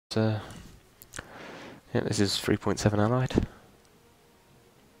Yeah, this is 3.7 Allied.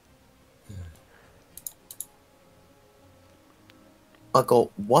 I got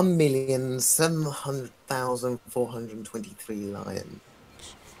 1,700,423 lions.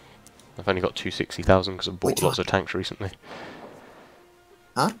 I've only got 260,000 because I've bought lots of tanks recently.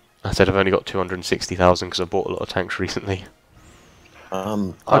 Huh? I said I've only got 260,000 because I bought a lot of tanks recently. I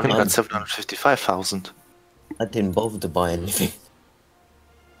only got 755,000. I didn't bother to buy anything.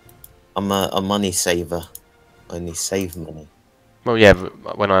 I'm a money saver. I only save money. Well, yeah,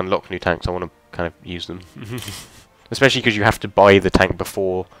 but when I unlock new tanks, I want to kind of use them. Especially because you have to buy the tank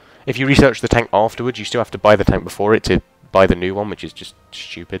before. If you research the tank afterwards, you still have to buy the tank before it to buy the new one, which is just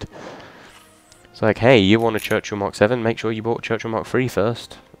stupid. It's like, hey, you want a Churchill Mark 7? Make sure you bought a Churchill Mark 3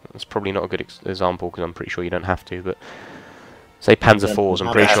 first. That's probably not a good example because I'm pretty sure you don't have to, but say Panzer IVs,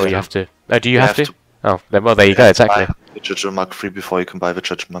 I'm pretty sure you have to. Oh, do you have to? Oh, well, there you go, exactly. Buy the Churchill Mark 3 before you can buy the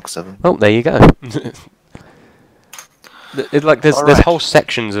Churchill Mark 7. Oh, there you go. There's whole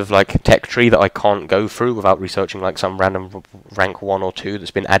sections of like tech tree that I can't go through without researching like some random rank 1 or 2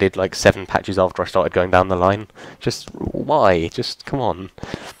 that's been added like 7 patches after I started going down the line. Just why? Just come on.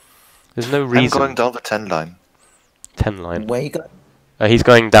 There's no reason. I'm going down the 10 line. 10 line. Where you go? He's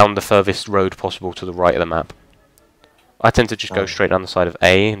going down the furthest road possible to the right of the map. I tend to just go straight down the side of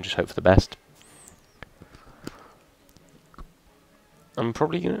A and just hope for the best. I'm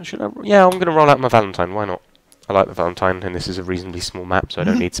probably gonna. Yeah, I'm gonna roll out my Valentine. Why not? I like the Valentine, and this is a reasonably small map, so I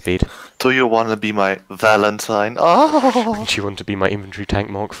don't need speed. Do you want to be my Valentine? Oh! Do you want to be my infantry tank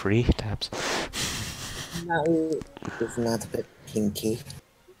Mark 3? Tabs. No, isn't that a bit kinky?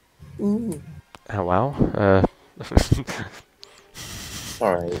 Ooh. Oh wow.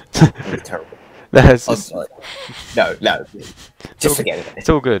 Sorry, I'm terrible. No, Sorry. No, just forget it. It's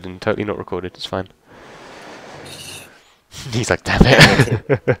all good and totally not recorded. It's fine. He's like, damn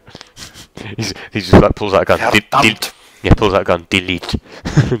it. He's just like pulls out a gun. Yeah, pulls out a gun. Delete.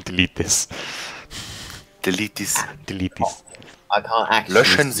 Delete this. Delete this. Delete this. I can't actually.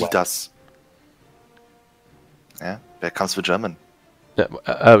 Löschen Sie das. Yeah, there comes the German.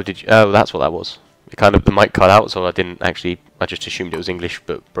 Oh, did you? Oh, that's what that was. It kind of the mic cut out, so I didn't actually. I just assumed it was English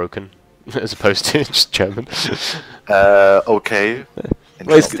but broken, as opposed to just German. Okay.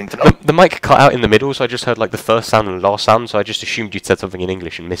 Well, the mic cut out in the middle, so I just heard like the first sound and the last sound, so I just assumed you'd said something in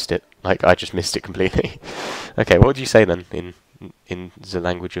English and missed it. Like, I just missed it completely. Okay, what did you say then, in the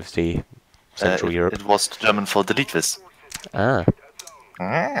language of the Central Europe? It was German for delete this. Ah.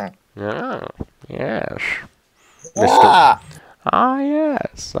 Ah. Yeah. Yes. Ah! Ah,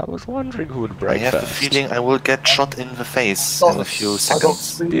 yes. I was wondering who would break I have first. a feeling I will get shot in the face in a few seconds.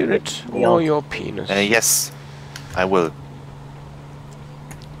 Spirit or your penis? Yes, I will.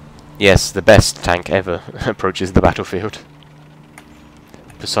 Yes, the best tank ever approaches the battlefield.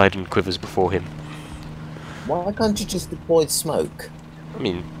 Poseidon quivers before him. Why can't you just deploy smoke? I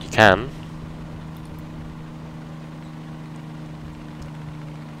mean, you can.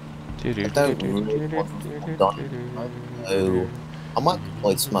 I don't really want to. I might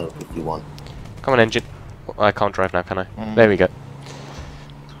deploy smoke if you want. Come on, engine. I can't drive now, can I? There we go.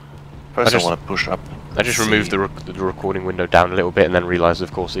 First I want to push up. I just removed the recording window down a little bit and then realised,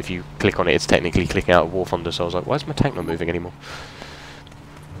 of course, if you click on it, it's technically clicking out of WarThunder, so I was like, why is my tank not moving anymore?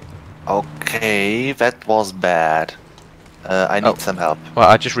 Okay, that was bad. I need some help. Well,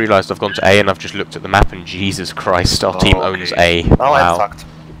 I just realised I've gone to A and I've just looked at the map and Jesus Christ, our team owns A. Oh, wow. I'm fucked.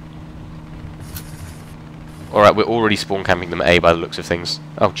 Alright, we're already spawn camping them at A by the looks of things.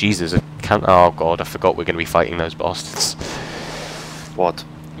 Oh, Jesus. Oh, God, I forgot we're going to be fighting those bastards. What?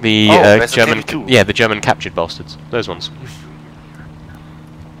 The German, yeah, the German captured bastards. Those ones.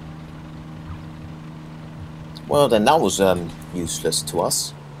 Well then, that was useless to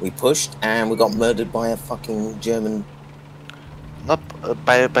us. We pushed and we got murdered by a fucking German. Not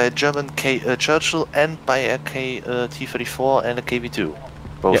by a German Churchill and by a T-34 and a KV-2,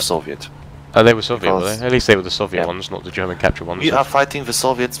 both yep. Soviet. Oh, they were Soviet, were they? At least they were the Soviet ones, not the German captured ones. We are fighting the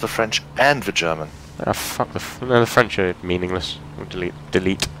Soviets, the French, and the German. Ah, fuck the French are meaningless. Delete.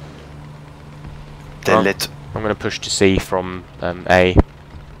 Delete. Well, I'm going to push to C from A.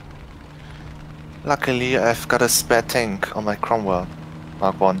 Luckily, I've got a spare tank on my Cromwell,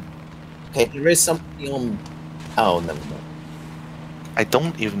 Mark 1. Okay, there is something on. Oh, never mind. I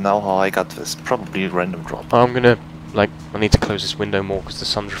don't even know how I got this. Probably a random drop. I'm going to, like, I need to close this window more because the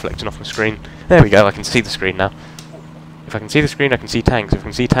sun's reflecting off my screen. There we go, I can see the screen now. If I can see the screen, I can see tanks. If I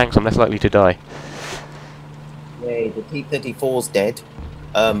can see tanks, I'm less likely to die. Yeah, the T-34's dead.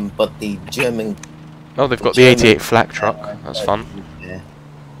 But the German. Oh, they've got the 88 flak truck. That's fun. Yeah.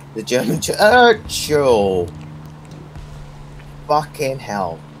 The German Churchill. Fucking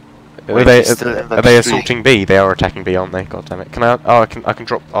hell. Wait, he's still in the Are they tree. assaulting B? They are attacking B, aren't they? God damn it! Can I? Oh, I can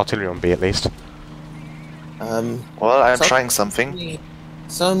drop artillery on B at least. Well, I'm So- trying something.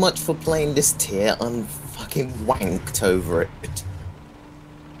 So much for playing this tier. I'm fucking wanked over it.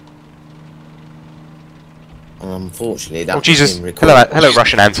 And unfortunately, that Oh Jesus! was being recorded. Hello,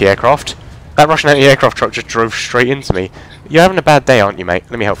 Russian anti-aircraft. That Russian anti-aircraft truck just drove straight into me. You're having a bad day, aren't you, mate?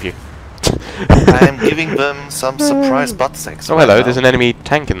 Let me help you. I'm giving them some surprise butt sex. Oh, right hello. now. There's an enemy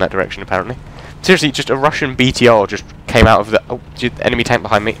tank in that direction, apparently. Seriously, just a Russian BTR just came out of the... Oh, enemy tank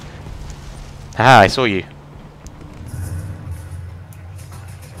behind me. Haha, I saw you.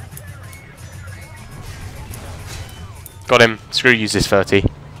 Got him. Screw you, this 30.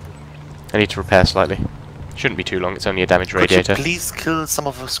 I need to repair slightly. Shouldn't be too long, it's only a damaged Could you radiator. please kill some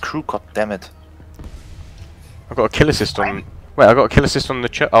of his crew, god damn it. I've got a kill assist on... Wait, I got a kill assist on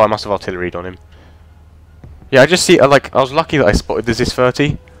the oh, I must have artilleried on him. Yeah, I just see... I was lucky that I spotted the Zis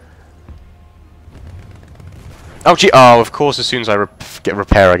 30. Oh, gee... Oh, of course, as soon as I get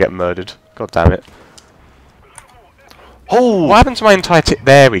repair, I get murdered. God damn it. Oh! What happened to my entire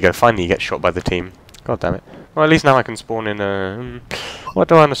there we go, finally you get shot by the team. God damn it. Well, at least now I can spawn in a... what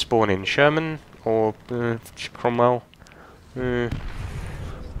do I want to spawn in? Sherman? Or Cromwell?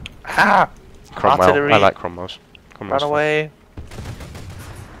 Ah! Cromwell. Artillery. I like Cromwell's. Cromwell's Run fun. away!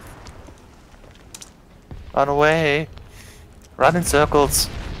 Run away! Run in circles!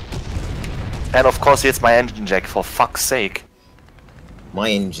 And of course it's my engine jack, for fuck's sake. My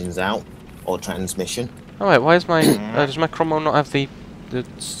engine's out, or transmission. Oh wait, why is my... does my Cromwell not have the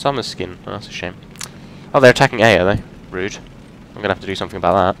summer skin? Oh, that's a shame. Oh, they're attacking A, are they? Rude. I'm gonna have to do something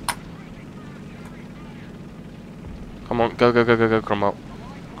about that. Come on, go, go, go, go, go, Cromwell.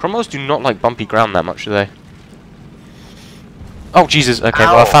 Cromwells do not like bumpy ground that much, do they? Oh, Jesus, okay,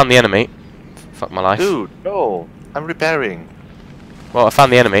 well I Ow. found the enemy. Fuck my life. Dude, no! I'm repairing. Well, I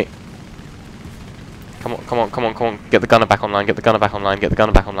found the enemy. Come on, come on, come on, come on. Get the gunner back online, get the gunner back online, get the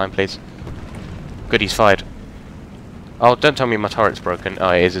gunner back online, please. Good, he's fired. Oh, don't tell me my turret's broken. Oh,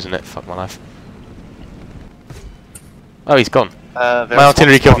 it is, isn't it? Fuck my life. Oh, he's gone. My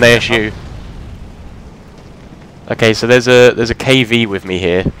artillery killed an ASU. Okay, so there's a KV with me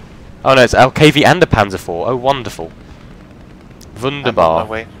here. Oh no, it's a KV and a Panzer IV. Oh, wonderful.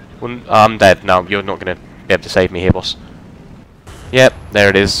 Wunderbar. I'm dead. No, you're not going to be able to save me here, boss. Yep, there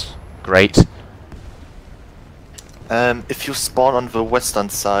it is. Great. If you spawn on the western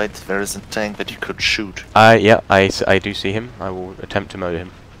side, there is a tank that you could shoot. Yeah, I do see him. I will attempt to murder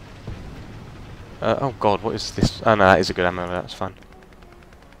him. Oh god, what is this? Oh no, that is a good ammo, that's fine.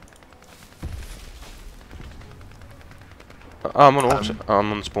 Oh, I'm on auto. Oh,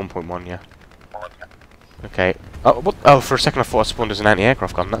 I'm on spawn point 1, yeah. Okay. Oh, what? Oh, for a second I thought I spawned as an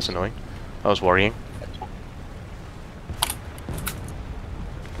anti-aircraft gun. That's annoying. That was worrying.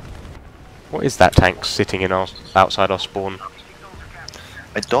 What is that tank sitting in outside our spawn?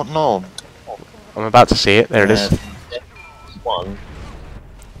 I don't know. I'm about to see it. There it is. One.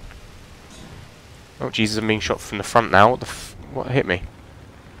 Oh Jesus, I'm being shot from the front now. What hit me?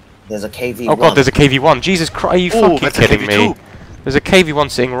 There's a KV. Oh god, there's a KV-1. Jesus Christ, are you Oh, fucking that's a kidding me? KV-2. There's a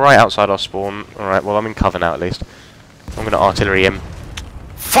KV-1 sitting right outside our spawn. Alright, well I'm in cover now at least. I'm gonna artillery him.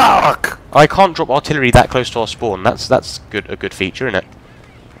 Fuck! I can't drop artillery that close to our spawn. That's a good feature, isn't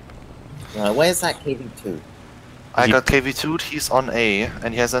it? Where's that KV2? I He- got KV2'd, he's on A,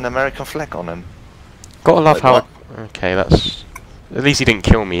 and he has an American flag on him. Gotta love Wait, how... what? Okay, that's... At least he didn't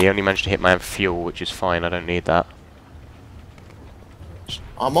kill me. He only managed to hit my fuel, which is fine. I don't need that.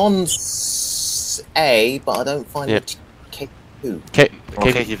 I'm on A, but I don't find Yep. the KV2.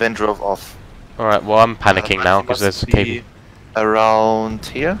 Okay, he then drove off. Alright, well I'm panicking now because there's a Must KV. be around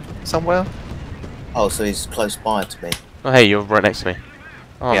here, somewhere? Oh, so he's close by to me. Oh hey, you're right next to me.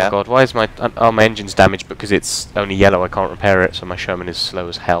 Oh Yeah. my god, why is my... oh, my engine's damaged because it's only yellow, I can't repair it, so my Sherman is slow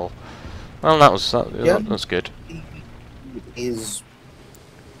as hell. Well, that was good. Is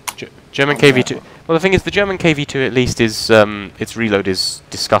German KV2... Well, the thing is, the German KV2 at least is... its reload is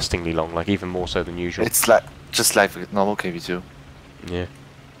disgustingly long, like even more so than usual. It's like just like the normal KV2. Yeah.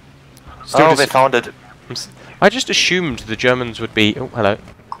 Oh, they found it. I just assumed the Germans would be... Oh, hello.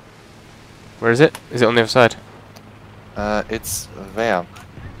 Where is it? Is it on the other side? It's there.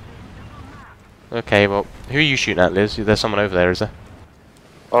 Okay, well, who are you shooting at, Liz? There's someone over there, is there?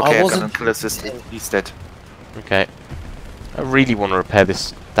 Okay, I wasn't- got kill assist. He's dead. Okay. I really want to repair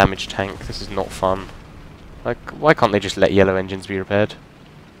this damaged tank. This is not fun. Like, why can't they just let yellow engines be repaired?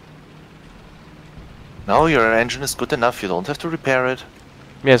 No, your engine is good enough. You don't have to repair it.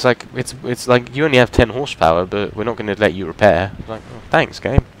 Yeah, it's like you only have 10 horsepower, but we're not going to let you repair. It's like, oh, thanks,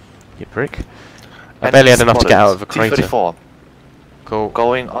 game. You prick. I And barely he's had enough to get spotted. out of a crater. T-34. Cool.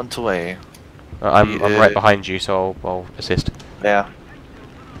 going on to A. I'm right behind you, so I'll assist. Yeah.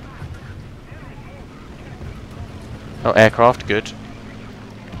 Oh, aircraft, good.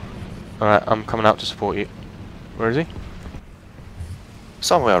 Alright, I'm coming out to support you. Where is he?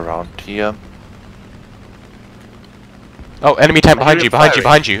 Somewhere around here. Oh, enemy tank behind hear you, him behind you, firing.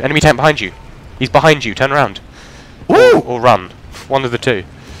 behind you. Enemy tank behind you. He's behind you, turn around. Woo! Or run. One of the two.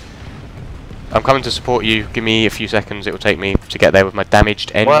 I'm coming to support you. Give me a few seconds. It will take me to get there with my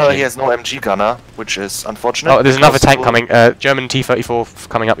damaged engine. Well, he has no MG gunner, which is unfortunate. Oh, there's another because tank coming. German T-34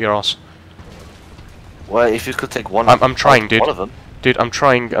 coming up your ass. Well, if you could take one. I'm trying, dude. One of them. Dude, I'm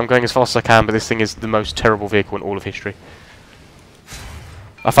trying. I'm going as fast as I can, but this thing is the most terrible vehicle in all of history.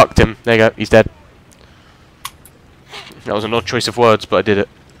 I fucked him. There you go. He's dead. That was an odd choice of words, but I did it.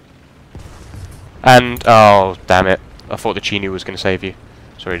 And oh, damn it! I thought the Chinu was going to save you.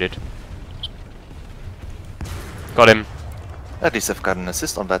 Sorry, did. Got him. At least I've got an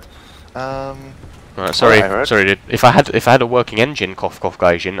assist on that. Right, sorry, I heard. sorry, dude. If I had a working engine, cough, cough,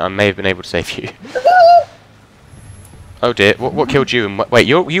 Gaijin, I may have been able to save you. Oh dear, what killed you? And wait,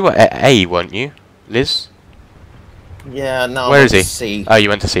 you were at A, weren't you, Liz? Yeah, no. Where is he? C. Oh, you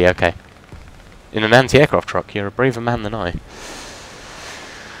went to C. Okay. In an anti-aircraft truck. You're a braver man than I.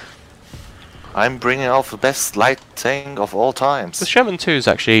 I'm bringing out the best light tank of all The times. Sherman 2 is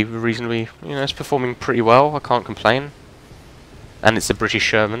actually reasonably, it's performing pretty well. I can't complain. And it's a British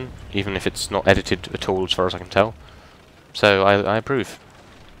Sherman, even if it's not edited at all, as far as I can tell. So I approve.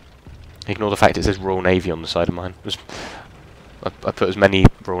 Ignore the fact it says Royal Navy on the side of mine. I put as many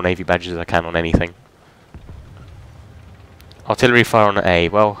Royal Navy badges as I can on anything. Artillery fire on A.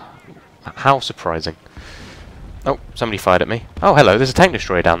 Well, how surprising. Oh, somebody fired at me. Oh, hello, there's a tank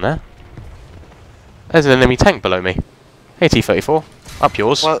destroyer down there. There's an enemy tank below me. Hey, T-34. Up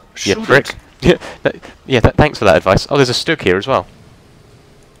yours. Well, You shoot prick. Yeah, thanks for that advice. Oh, there's a Stug here as well.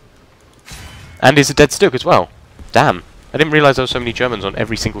 And he's a dead Stug as well. Damn. I didn't realise there were so many Germans on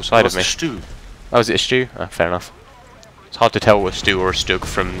every single side of me. Stew. Oh, is it a stew? Oh, fair enough. It's hard to tell a stew or a Stug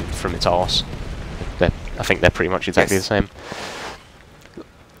from its arse. I think they're pretty much exactly the same.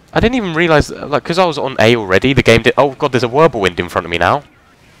 I didn't even realise, like, because I was on A already, the game did... Oh, God, there's a Whirlwind in front of me now.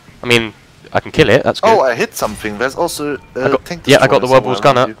 I mean, I can kill it, that's good. Oh, I hit something. There's also a tank yeah, I got the destroyer Whirlwind's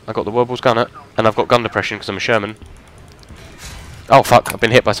somewhere gunner. I got the Whirlwind's gunner. And I've got gun depression because I'm a Sherman. Oh, fuck, I've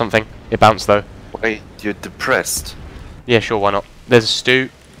been hit by something. It bounced, though. around you. Wait, you're depressed. Yeah, sure, why not? There's a stew.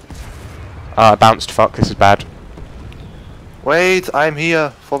 I bounced, fuck, this is bad. Wait, I'm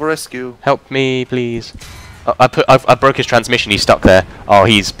here for the rescue. Help me, please. I broke his transmission, he's stuck there. Oh,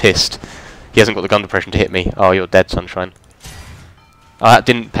 he's pissed. He hasn't got the gun depression to hit me. Oh, you're dead, sunshine. Oh, that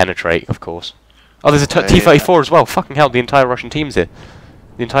didn't penetrate, of course. Oh, there's a T-34 as well. Fucking hell, the entire Russian team's here.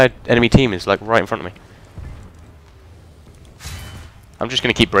 The entire enemy team is, like, right in front of me. I'm just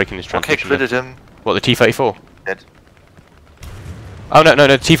going to keep breaking this Okay, transmission. critted him. What, the T-34? Dead. Oh,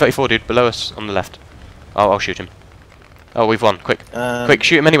 no, T-34, dude, below us, on the left. Oh, I'll shoot him. Oh, we've won, quick. Quick,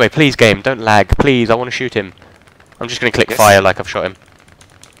 shoot him anyway, please, game. Don't lag, please, I want to shoot him. I'm just going to click fire like I've shot him.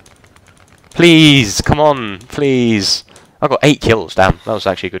 Please, come on, please. I got 8 kills, damn, that was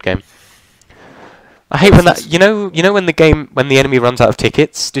actually a good game. I hate when that, you know when the enemy runs out of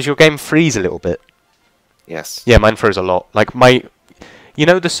tickets, does your game freeze a little bit? Yes. Yeah, mine froze a lot. Like you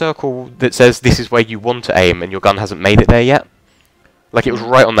know the circle that says this is where you want to aim and your gun hasn't made it there yet? Like it was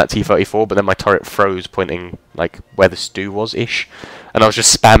right on that T-34, but then my turret froze pointing like where the stew was-ish. And I was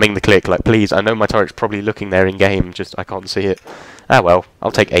just spamming the click, like please, I know my turret's probably looking there in game, just I can't see it. Ah well,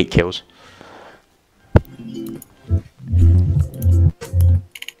 I'll take 8 kills.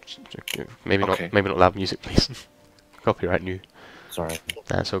 Maybe not loud music, please. Copyright new. Sorry.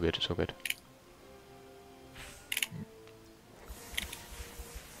 Nah, it's all good, it's all good.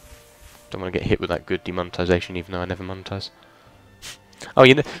 Don't want to get hit with that good demonetization, even though I never monetize. Oh,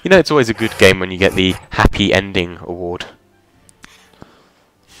 you know, it's always a good game when you get the Happy Ending Award.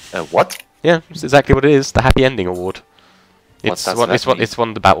 What? Yeah, it's exactly what it is. The Happy Ending Award. It's What does that mean? it's one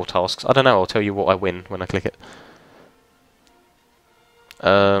of the battle tasks. I don't know. I'll tell you what I win when I click it.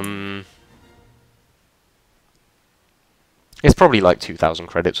 It's probably like 2,000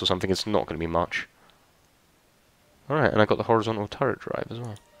 credits or something. It's not going to be much. Alright, and I got the horizontal turret drive as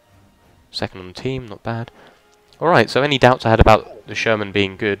well. Second on the team, not bad. Alright, so any doubts I had about the Sherman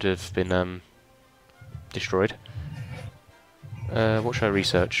being good have been destroyed. What should I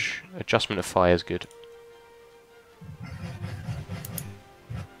research? Adjustment of fire is good.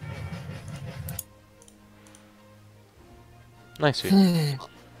 Nice.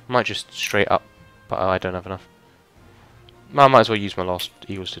 Might just straight up, but I don't have enough. I might as well use my last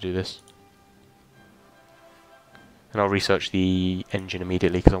Eagles to do this. And I'll research the engine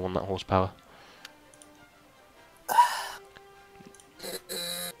immediately because I want that horsepower.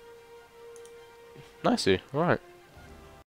 Nice, alright.